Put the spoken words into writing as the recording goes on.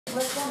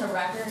Let's go on the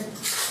record.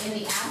 In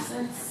the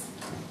absence.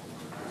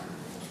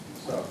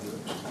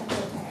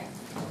 Okay.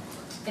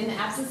 In the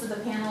absence of the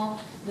panel,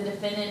 the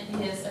defendant,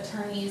 his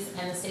attorneys,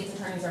 and the state's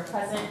attorneys are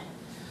present.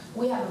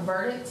 We have a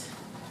verdict.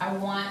 I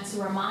want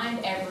to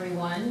remind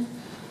everyone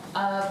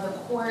of the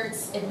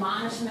court's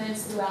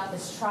admonishments throughout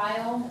this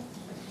trial.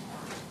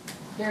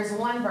 There's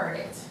one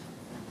verdict.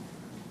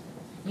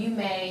 You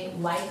may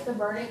like the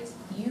verdict,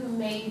 you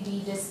may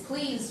be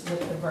displeased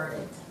with the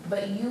verdict,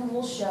 but you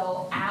will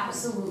show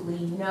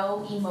absolutely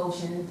no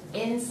emotion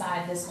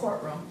inside this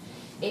courtroom.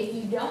 If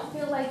you don't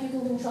feel like you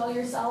can control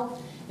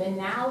yourself, then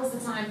now is the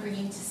time for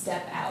you to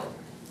step out.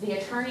 The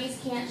attorneys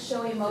can't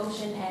show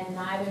emotion, and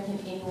neither can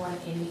anyone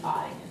in the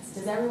audience.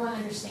 Does everyone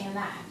understand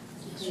that?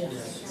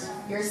 Yes.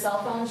 Your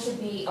cell phone should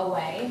be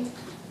away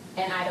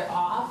and either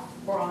off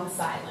or on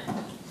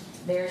silent.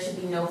 There should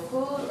be no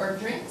food or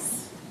drinks.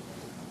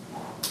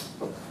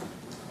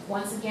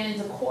 Once again,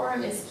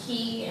 decorum is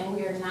key, and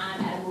we are not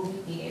at a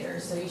movie theater,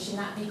 so you should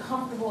not be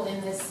comfortable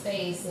in this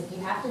space. If you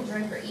have to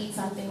drink or eat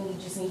something, you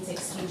just need to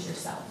excuse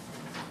yourself.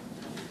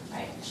 All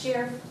right,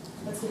 Sheriff,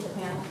 let's get the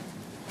panel.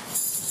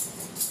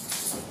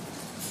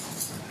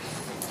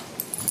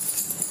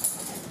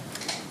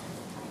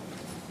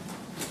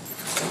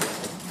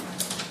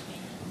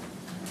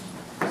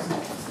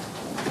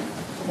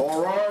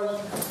 All right.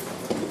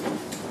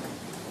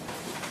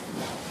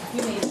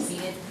 You may be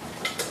seated.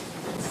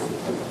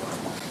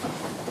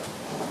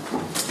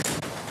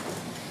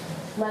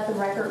 Let the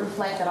record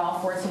reflect that all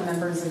 14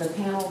 members of the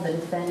panel, the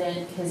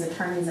defendant, his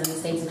attorneys, and the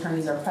state's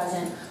attorneys are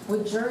present.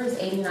 Would jurors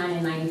 89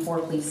 and 94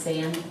 please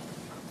stand?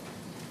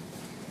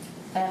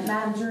 And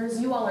Madam Jurors,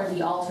 you all are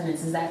the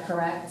alternates, is that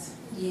correct?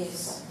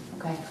 Yes.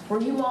 Okay.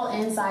 Were you all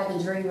inside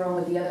the jury room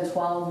with the other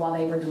 12 while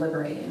they were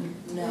deliberating?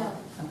 No.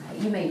 Okay,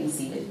 you may be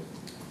seated.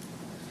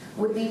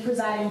 Would the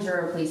presiding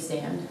juror please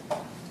stand?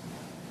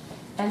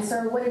 And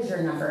sir, what is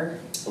your number?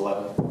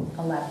 11.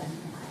 11.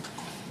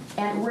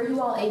 And were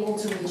you all able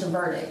to reach a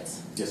verdict?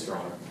 Yes, Your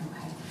Honor.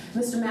 Okay.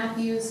 Mr.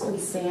 Mathews,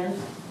 please stand.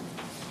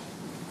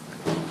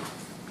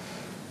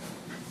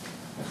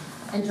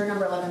 And juror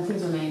number 11,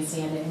 please remain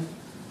standing.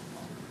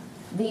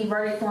 The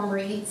verdict form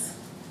reads,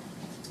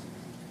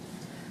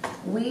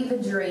 we, the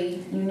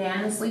jury,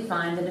 unanimously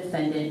find the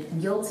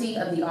defendant guilty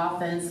of the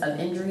offense of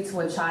injury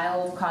to a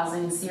child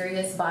causing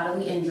serious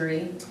bodily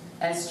injury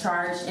as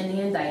charged in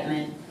the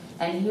indictment,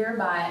 and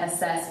hereby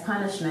assess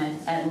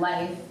punishment at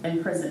life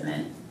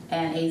imprisonment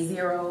and a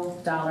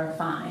 $0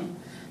 fine.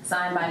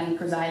 Signed by the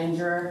presiding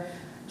juror.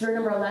 Juror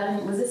number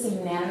 11, was this a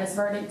unanimous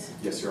verdict?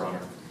 Yes, Your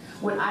Honor.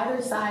 Would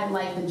either side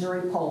like the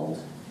jury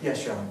polled?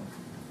 Yes, Your Honor.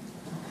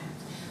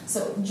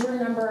 So juror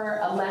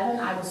number 11,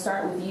 I will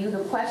start with you.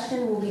 The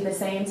question will be the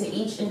same to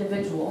each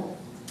individual.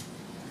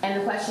 And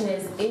the question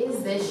is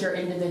this your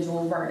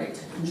individual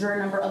verdict? Juror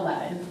number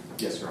 11.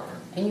 Yes, Your Honor.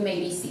 And you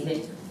may be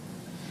seated.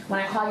 When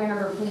I call your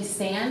number, please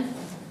stand.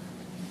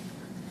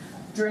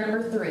 Juror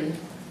number 3.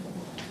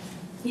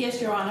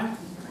 Yes, Your Honor.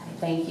 Okay,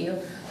 thank you.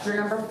 Juror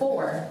number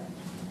 4.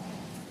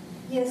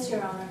 Yes,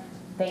 Your Honor.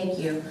 Thank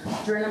you.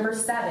 Juror number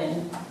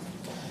 7.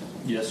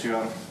 Yes, Your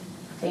Honor.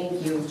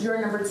 Thank you. Juror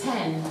number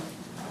 10.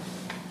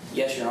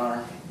 Yes, Your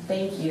Honor.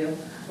 Thank you.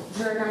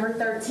 Juror number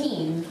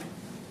 13.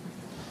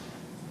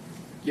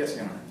 Yes,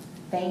 Your Honor.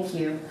 Thank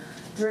you.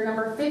 Juror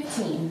number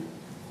 15.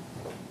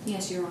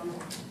 Yes, Your Honor.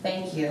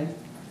 Thank you.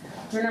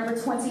 Juror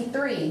number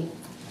 23.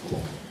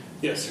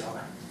 Yes, Your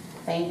Honor.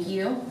 Thank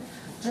you.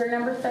 Juror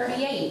number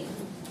 38.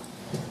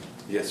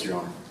 Yes, Your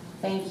Honor.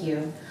 Thank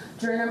you.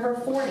 Juror number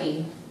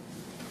 40.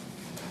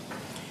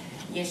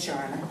 Yes, Your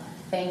Honor.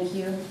 Thank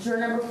you. Juror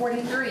number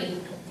 43.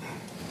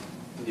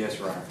 Yes,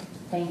 Your Honor.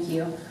 Thank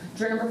you.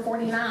 Juror number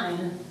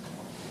 49.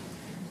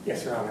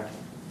 Yes, Your Honor.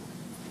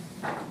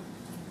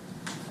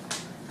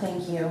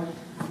 Thank you.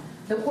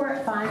 The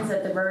court finds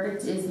that the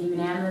verdict is the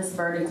unanimous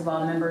verdict of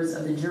all members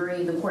of the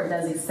jury. The court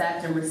does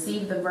accept and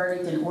receive the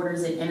verdict and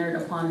orders it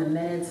entered upon the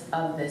minutes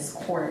of this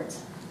court.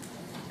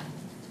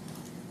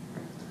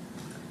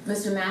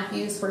 Mr.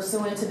 Mathews,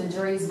 pursuant to the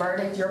jury's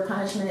verdict, your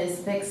punishment is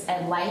fixed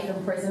at life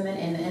imprisonment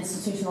in the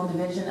institutional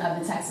division of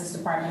the Texas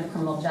Department of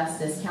Criminal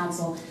Justice.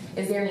 Counsel,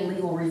 is there any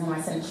legal reason why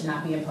sentence should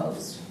not be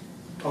imposed?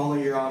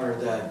 Only, Your Honor,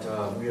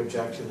 that we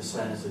object to the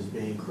sentence as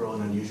being cruel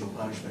and unusual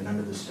punishment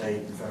under the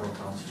state and federal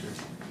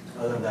constitution.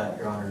 Other than that,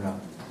 Your Honor, no.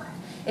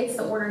 It's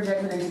the order,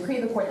 judgment, and decree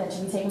of the court that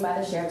should be taken by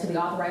the sheriff to the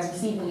authorized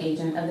receiving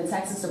agent of the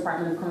Texas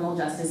Department of Criminal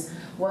Justice,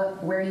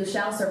 where you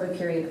shall serve a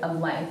period of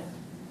life.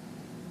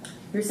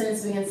 Your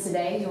sentence begins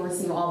today. You'll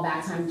receive all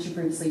back time that you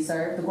previously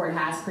served. The court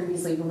has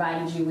previously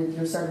provided you with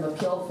your cert of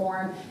appeal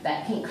form,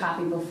 that pink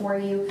copy before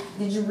you.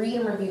 Did you read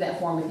and review that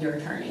form with your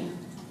attorney?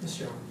 Yes,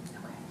 Your Honor.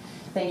 Okay.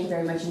 Thank you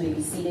very much. You may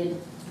be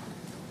seated.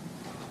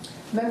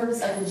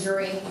 Members of the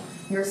jury,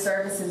 your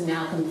service is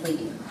now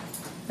complete.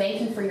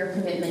 Thank you for your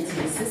commitment to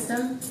the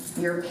system,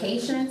 your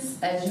patience,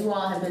 as you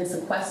all have been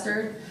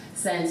sequestered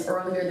since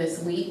earlier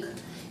this week.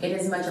 It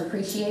is much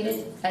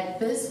appreciated. At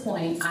this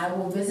point, I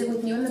will visit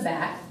with you in the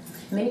back.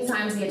 Many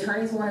times the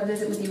attorneys want to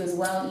visit with you as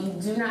well. You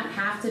do not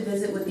have to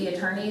visit with the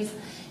attorneys.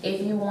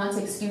 If you want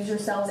to excuse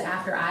yourselves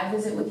after I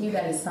visit with you,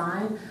 that is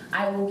fine.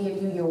 I will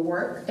give you your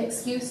work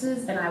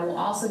excuses, and I will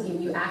also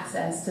give you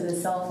access to the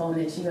cell phone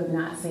that you have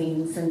not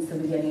seen since the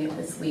beginning of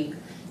this week.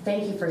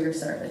 Thank you for your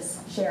service.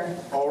 Sharon.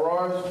 All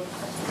rise.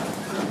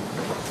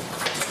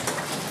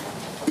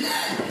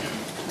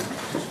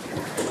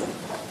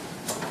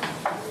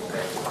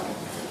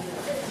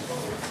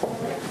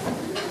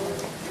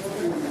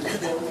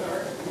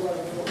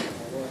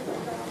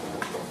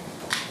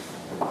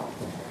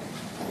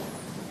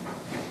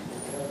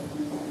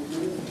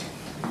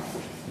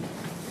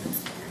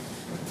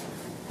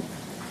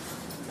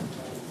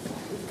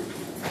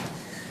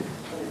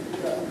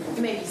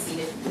 You may be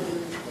seated.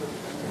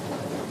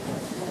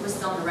 We're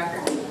still on the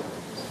record.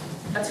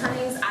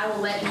 Attorneys, I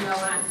will let you know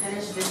when I'm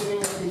finished visiting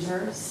with the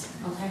jurors.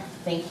 Okay?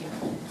 Thank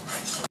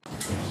you.